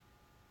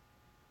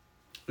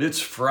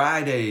It's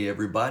Friday,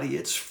 everybody.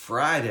 It's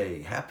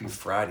Friday. Happy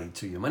Friday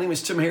to you. My name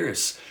is Tim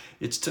Harris.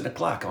 It's 10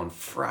 o'clock on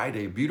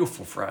Friday,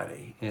 beautiful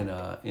Friday. And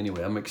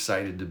anyway, I'm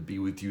excited to be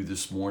with you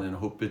this morning. I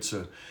hope it's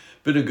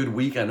been a good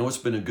week. I know it's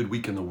been a good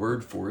week in the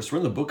Word for us. We're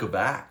in the book of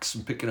Acts.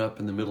 I'm picking up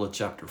in the middle of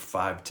chapter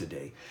 5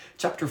 today.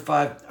 Chapter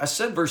 5, I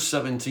said verse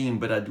 17,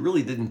 but I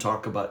really didn't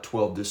talk about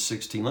 12 to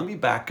 16. Let me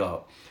back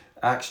up.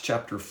 Acts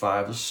chapter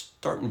 5, let's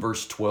start in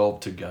verse 12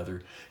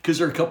 together, because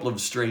there are a couple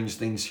of strange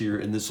things here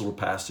in this little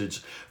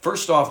passage.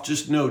 First off,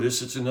 just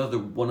notice it's another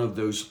one of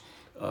those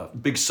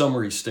big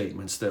summary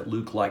statements that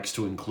Luke likes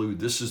to include.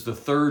 This is the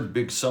third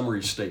big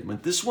summary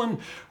statement. This one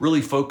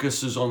really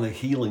focuses on the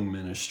healing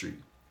ministry.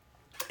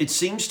 It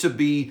seems to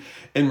be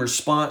in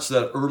response to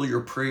that earlier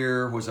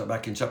prayer, was that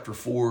back in chapter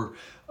 4,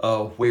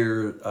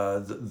 where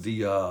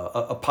the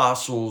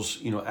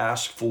apostles,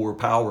 asked for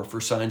power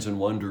for signs and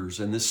wonders.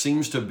 And this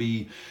seems to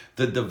be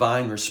the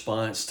divine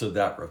response to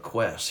that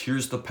request.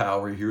 Here's the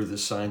power, here are the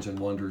signs and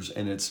wonders,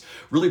 and it's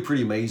really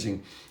pretty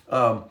amazing.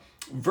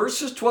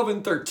 Verses 12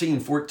 and 13,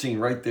 14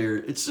 right there,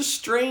 it's just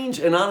strange,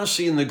 and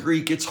honestly in the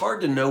Greek, it's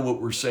hard to know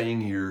what we're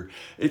saying here.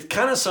 It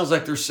kind of sounds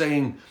like they're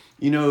saying,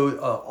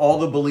 all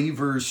the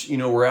believers,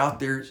 were out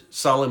there,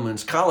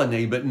 Solomon's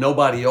colonnade, but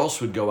nobody else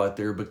would go out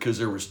there because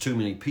there was too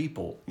many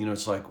people.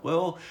 It's like,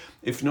 well,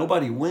 if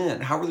nobody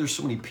went, how were there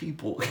so many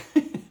people?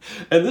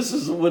 And this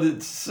is what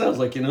it sounds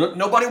like,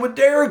 nobody would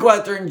dare go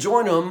out there and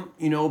join them,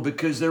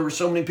 because there were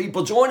so many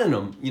people joining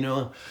them,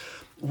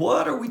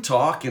 What are we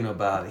talking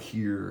about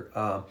here?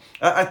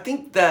 I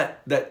think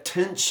that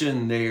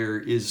tension there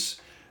is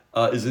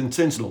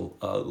intentional,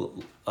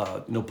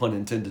 no pun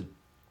intended.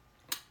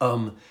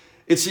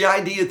 It's the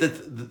idea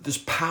that this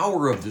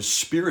power of the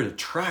Spirit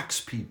attracts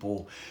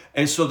people,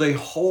 and so they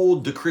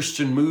hold the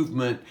Christian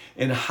movement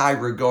in high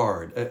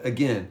regard.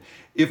 Again,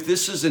 if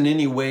this is in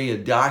any way a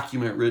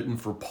document written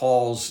for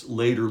Paul's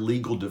later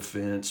legal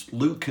defense,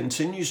 Luke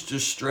continues to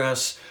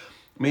stress,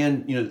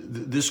 man,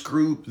 this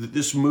group,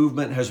 this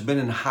movement has been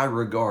in high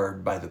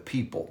regard by the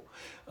people.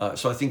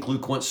 So I think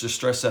Luke wants to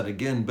stress that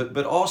again,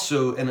 but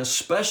also, and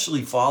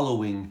especially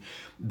following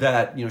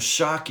that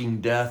shocking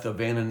death of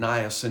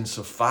Ananias and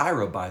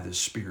Sapphira by the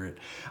Spirit,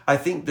 I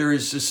think there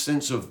is this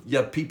sense of,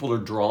 people are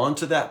drawn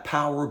to that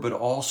power, but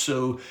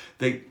also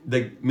they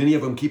many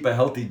of them keep a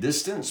healthy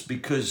distance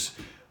because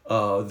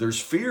there's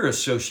fear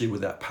associated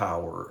with that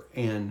power,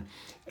 and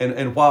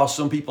while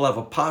some people have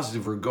a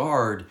positive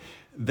regard,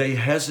 they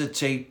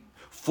hesitate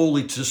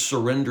fully to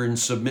surrender and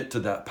submit to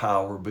that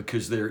power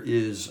because there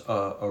is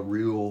a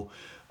real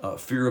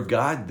fear of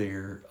God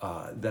there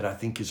that I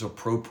think is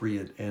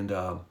appropriate, and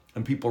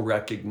people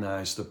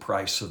recognize the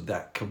price of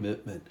that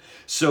commitment.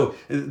 So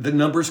the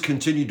numbers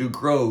continue to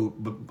grow,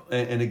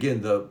 and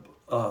again,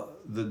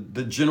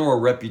 the general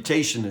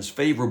reputation is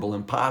favorable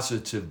and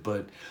positive,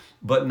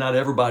 but not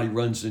everybody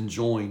runs and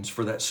joins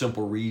for that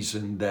simple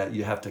reason that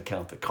you have to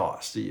count the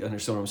cost. Do you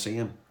understand what I'm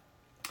saying?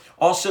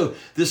 Also,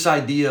 this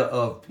idea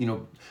of,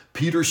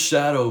 Peter's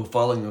shadow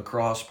falling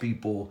across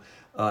people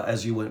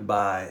as he went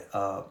by,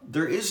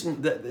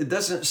 it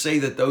doesn't say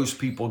that those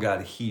people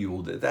got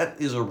healed. That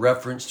is a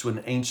reference to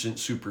an ancient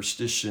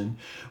superstition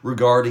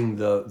regarding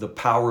the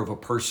power of a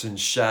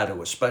person's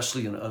shadow,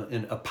 especially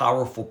in a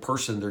powerful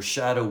person. Their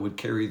shadow would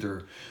carry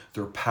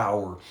their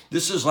power.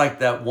 This is like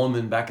that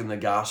woman back in the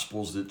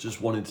Gospels that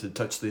just wanted to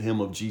touch the hem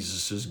of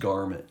Jesus's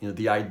garment.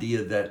 The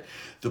idea that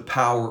the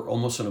power,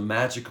 almost in a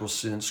magical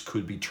sense,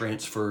 could be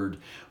transferred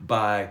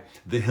by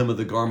the hem of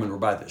the garment or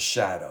by the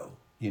shadow.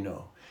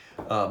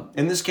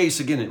 In this case,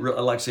 again,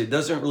 like I say, it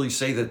doesn't really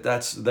say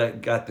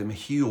that got them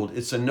healed.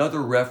 It's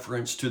another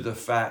reference to the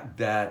fact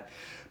that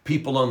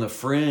people on the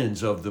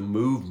fringe of the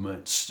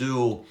movement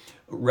still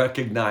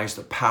recognize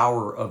the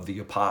power of the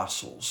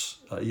apostles.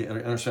 You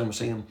understand what I'm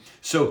saying?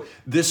 So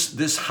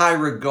this high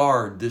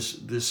regard,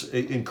 this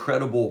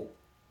incredible,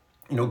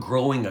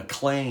 growing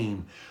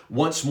acclaim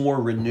once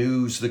more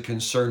renews the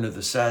concern of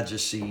the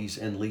Sadducees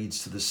and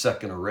leads to the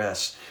second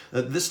arrest.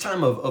 This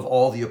time of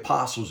all the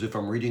apostles, if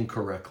I'm reading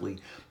correctly.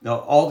 Now,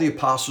 all the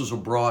apostles are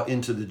brought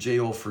into the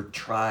jail for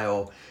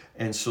trial,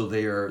 and so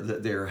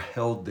they're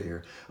held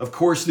there. Of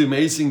course, the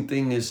amazing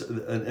thing is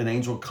an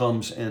angel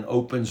comes and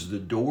opens the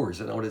doors.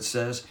 Isn't that what it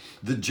says?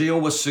 The jail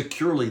was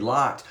securely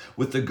locked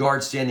with the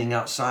guard standing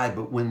outside,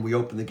 but when we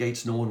opened the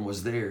gates, no one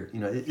was there.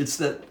 It's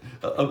that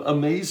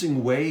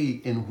amazing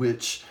way in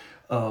which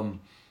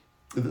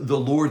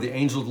the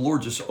angel of the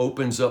Lord just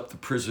opens up the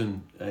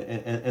prison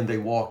and they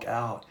walk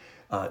out.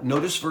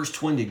 Notice verse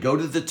 20, go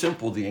to the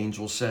temple, the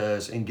angel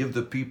says, and give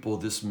the people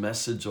this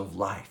message of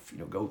life.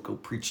 Go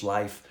preach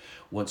life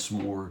once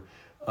more.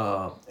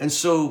 And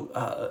so,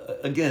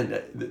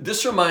 again,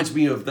 this reminds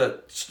me of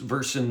that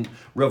verse in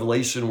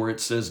Revelation where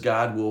it says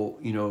God will,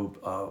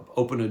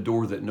 open a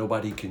door that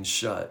nobody can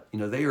shut.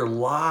 They are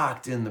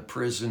locked in the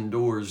prison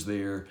doors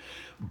there,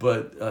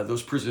 but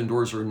those prison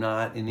doors are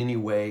not in any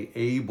way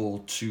able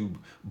to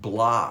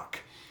block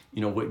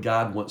what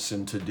God wants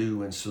them to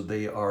do. And so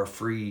they are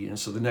free. And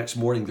so the next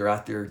morning they're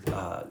out there,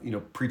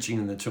 preaching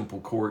in the temple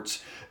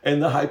courts,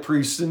 and the high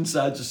priests and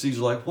Sadducees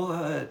are like,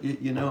 what?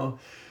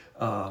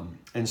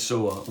 And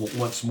so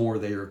once more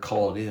they are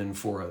called in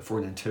for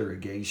an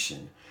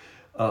interrogation.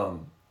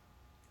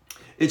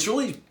 It's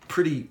really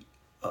pretty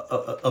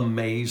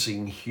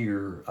amazing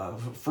here.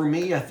 For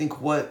me, I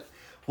think what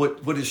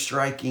is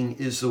striking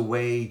is the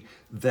way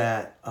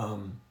that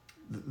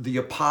the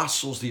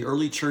apostles, the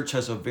early church,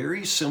 has a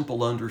very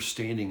simple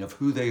understanding of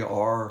who they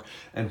are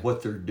and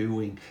what they're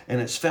doing.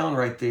 And it's found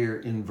right there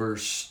in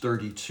verse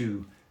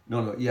 32.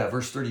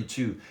 Verse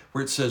 32,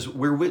 where it says,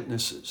 we're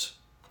witnesses.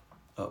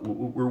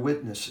 We're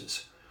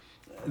witnesses.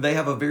 They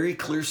have a very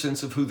clear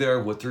sense of who they are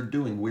and what they're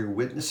doing. We're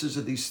witnesses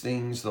of these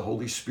things. The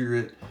Holy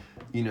Spirit,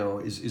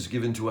 is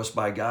given to us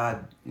by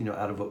God,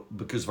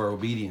 because of our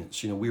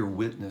obedience. We are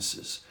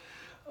witnesses.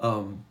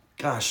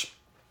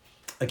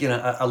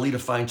 Again, I lead a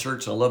fine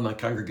church and I love my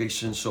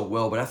congregation so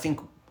well, but I think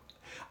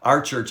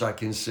our church, I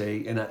can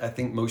say, and I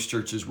think most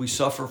churches, we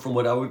suffer from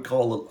what I would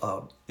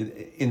call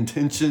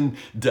intention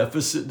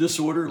deficit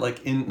disorder,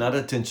 not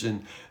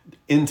attention,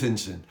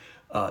 intention.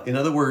 In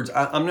other words,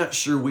 I'm not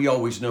sure we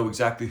always know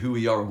exactly who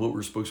we are and what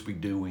we're supposed to be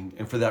doing.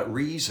 And for that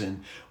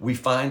reason, we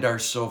find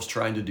ourselves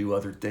trying to do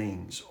other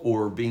things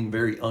or being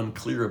very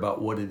unclear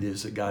about what it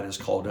is that God has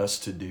called us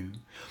to do.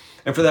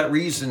 And for that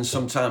reason,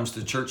 sometimes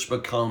the church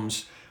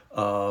becomes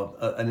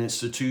an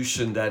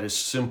institution that is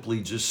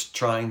simply just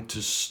trying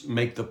to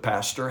make the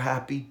pastor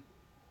happy,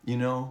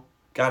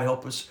 God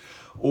help us,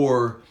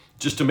 or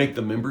just to make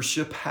the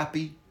membership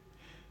happy.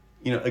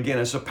 Again,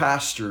 as a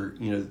pastor,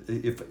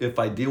 if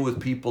I deal with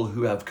people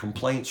who have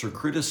complaints or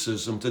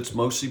criticisms, it's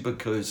mostly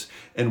because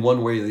in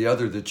one way or the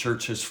other, the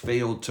church has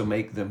failed to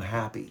make them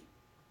happy.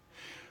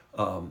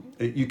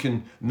 You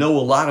can know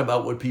a lot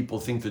about what people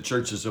think the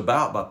church is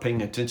about by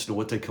paying attention to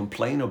what they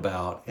complain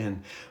about.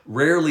 And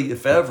rarely,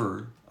 if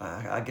ever,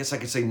 I guess I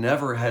could say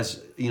never,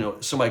 has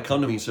somebody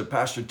come to me and said,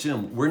 Pastor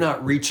Tim, we're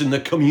not reaching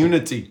the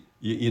community.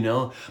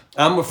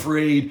 I'm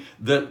afraid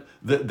that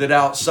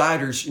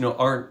outsiders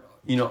aren't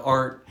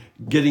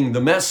getting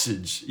the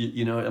message.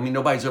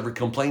 Nobody's ever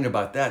complained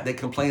about that. They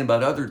complain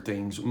about other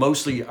things,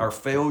 mostly our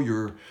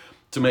failure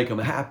to make them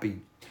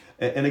happy.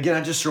 And again,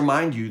 I just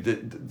remind you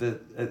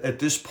that at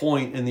this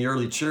point in the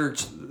early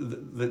church,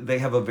 they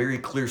have a very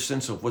clear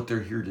sense of what they're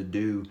here to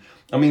do.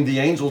 The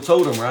angel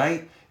told them,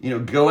 right?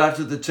 Go out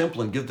to the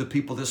temple and give the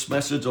people this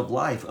message of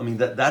life.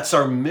 That's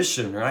our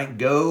mission, right?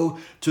 Go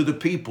to the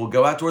people,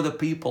 go out to where the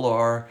people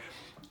are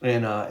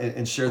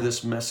and share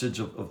this message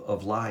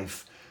of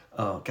life.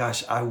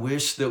 I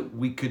wish that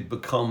we could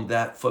become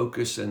that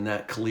focused and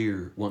that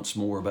clear once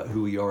more about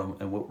who we are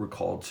and what we're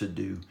called to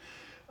do.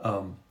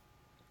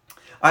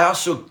 I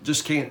also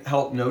just can't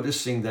help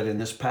noticing that in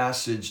this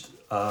passage,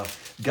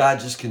 God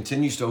just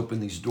continues to open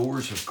these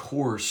doors, of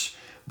course,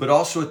 but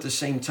also at the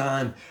same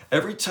time,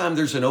 every time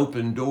there's an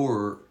open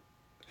door,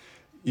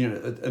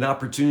 an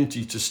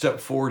opportunity to step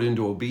forward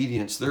into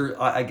obedience,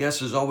 there, I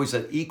guess, is always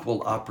an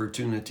equal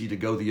opportunity to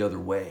go the other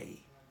way.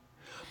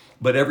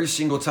 But every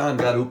single time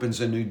God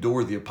opens a new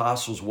door, the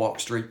apostles walk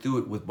straight through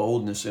it with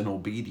boldness and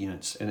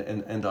obedience.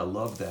 And I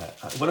love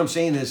that. What I'm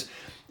saying is,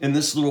 in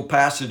this little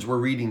passage we're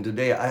reading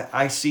today,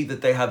 I see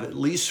that they have at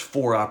least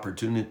 4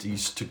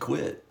 opportunities to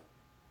quit.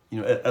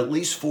 At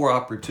least 4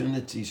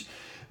 opportunities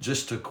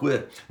just to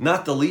quit.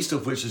 Not the least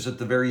of which is at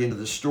the very end of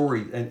the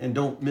story. And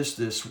don't miss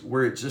this,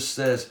 where it just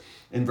says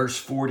in verse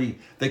 40,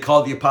 they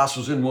called the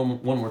apostles in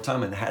one more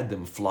time and had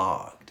them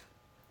flogged.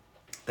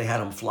 They had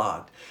them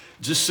flogged.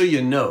 Just so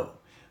you know,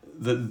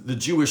 the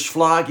Jewish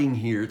flogging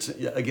here,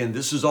 again,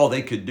 this is all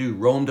they could do.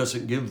 Rome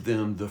doesn't give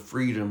them the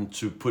freedom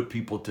to put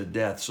people to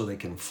death so they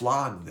can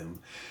flog them.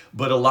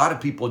 But a lot of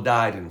people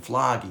died in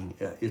flogging.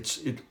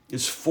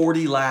 It's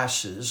 40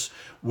 lashes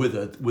with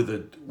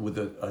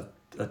a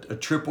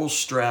triple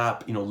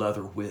strap,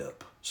 leather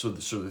whip. So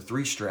the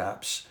 3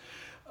 straps.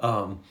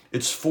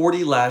 It's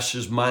 40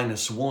 lashes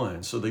minus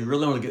 1. So they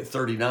really only get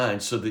 39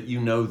 so that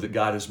that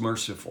God is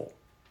merciful.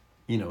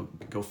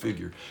 Go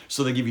figure.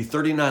 So they give you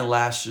 39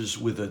 lashes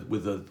with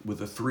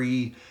a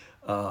 3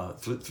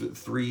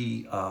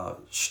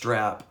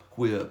 strap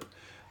whip.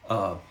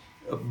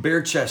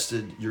 Bare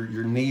chested,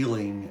 you're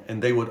kneeling,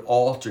 and they would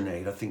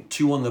alternate. I think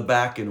 2 on the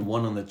back and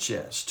 1 on the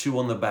chest. 2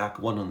 on the back,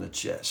 1 on the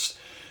chest.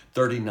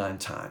 39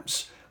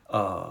 times.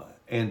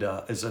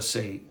 As I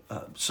say,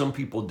 some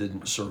people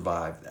didn't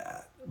survive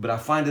that. But I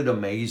find it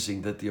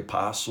amazing that the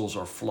apostles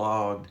are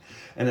flogged,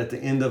 and at the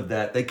end of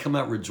that, they come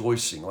out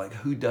rejoicing. Like,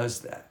 who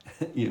does that?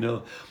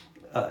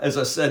 As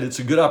I said, it's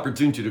a good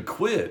opportunity to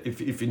quit.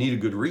 If you need a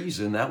good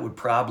reason, that would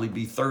probably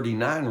be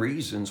 39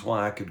 reasons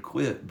why I could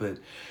quit. But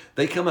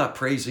they come out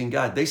praising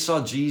God. They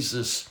saw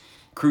Jesus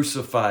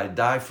crucified,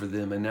 die for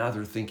them, and now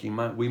they're thinking,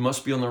 we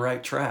must be on the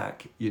right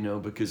track,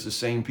 because the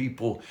same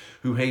people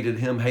who hated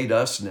him hate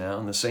us now,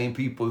 and the same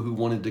people who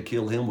wanted to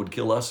kill him would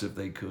kill us if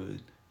they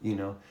could,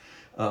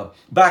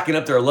 Backing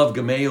up there, I love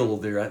Gamaliel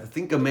there. I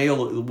think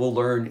Gamaliel, we'll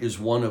learn, is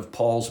one of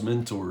Paul's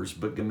mentors,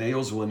 but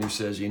Gamaliel's the one who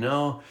says, if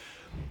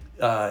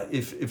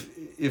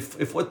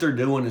if what they're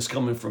doing is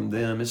coming from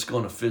them, it's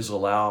going to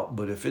fizzle out.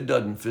 But if it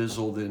doesn't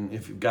fizzle, then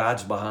if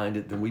God's behind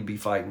it, then we'd be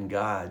fighting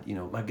God.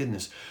 My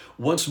goodness.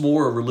 Once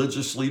more, a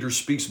religious leader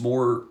speaks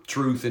more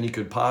truth than he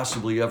could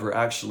possibly ever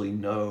actually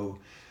know.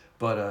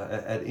 But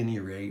at any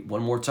rate,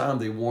 one more time,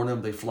 they warn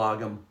him, they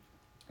flog him,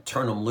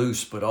 turn them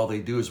loose, but all they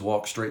do is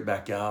walk straight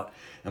back out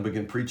and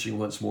begin preaching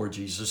once more,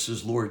 Jesus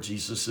is Lord,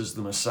 Jesus is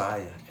the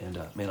Messiah. And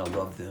man, I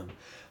love them.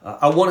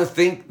 I want to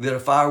think that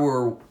if I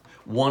were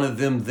one of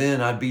them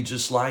then, I'd be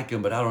just like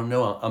them, but I don't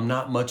know. I'm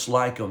not much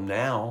like them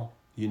now,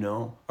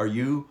 Are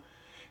you?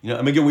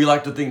 Again, we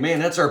like to think, man,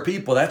 that's our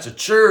people. That's a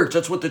church.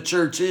 That's what the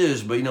church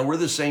is. But, we're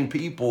the same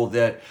people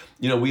that,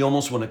 we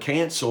almost want to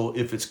cancel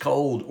if it's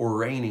cold or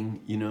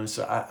raining,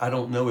 So I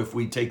don't know if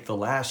we take the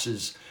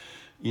lashes,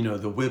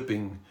 the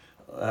whipping,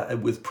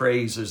 with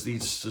praise as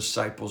these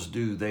disciples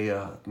do. They,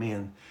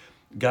 man,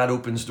 God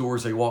opens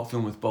doors. They walk through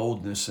them with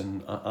boldness.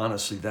 And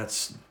honestly,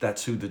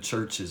 that's who the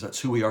church is. That's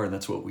who we are, and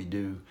that's what we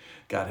do.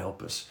 God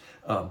help us.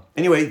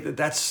 Anyway,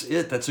 that's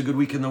it. That's a good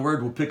week in the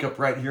Word. We'll pick up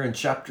right here in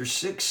chapter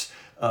 6.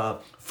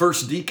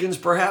 First deacons,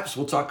 perhaps.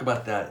 We'll talk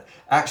about that.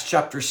 Acts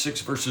chapter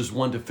 6, verses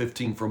 1 to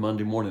 15 for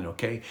Monday morning,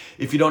 okay?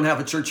 If you don't have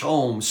a church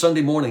home,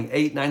 Sunday morning,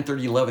 8,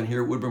 9:30, 11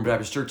 here at Woodburn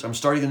Baptist Church, I'm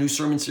starting a new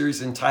sermon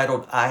series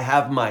entitled, I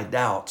Have My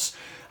Doubts.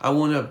 I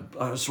want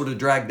to sort of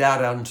drag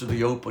that out into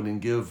the open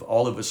and give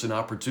all of us an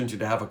opportunity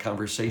to have a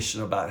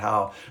conversation about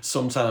how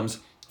sometimes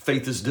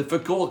faith is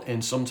difficult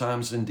and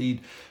sometimes,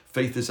 indeed,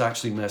 faith is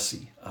actually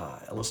messy.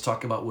 Let's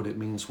talk about what it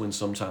means when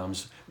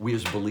sometimes we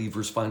as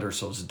believers find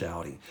ourselves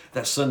doubting.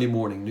 That Sunday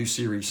morning, new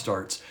series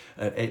starts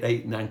at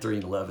 8, 9:30,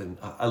 and 11.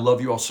 I love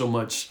you all so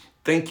much.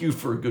 Thank you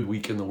for a good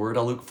week in the Word.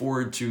 I look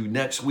forward to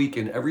next week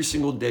and every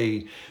single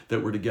day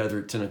that we're together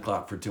at 10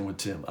 o'clock for 10 with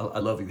Tim. I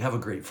love you. Have a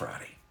great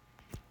Friday.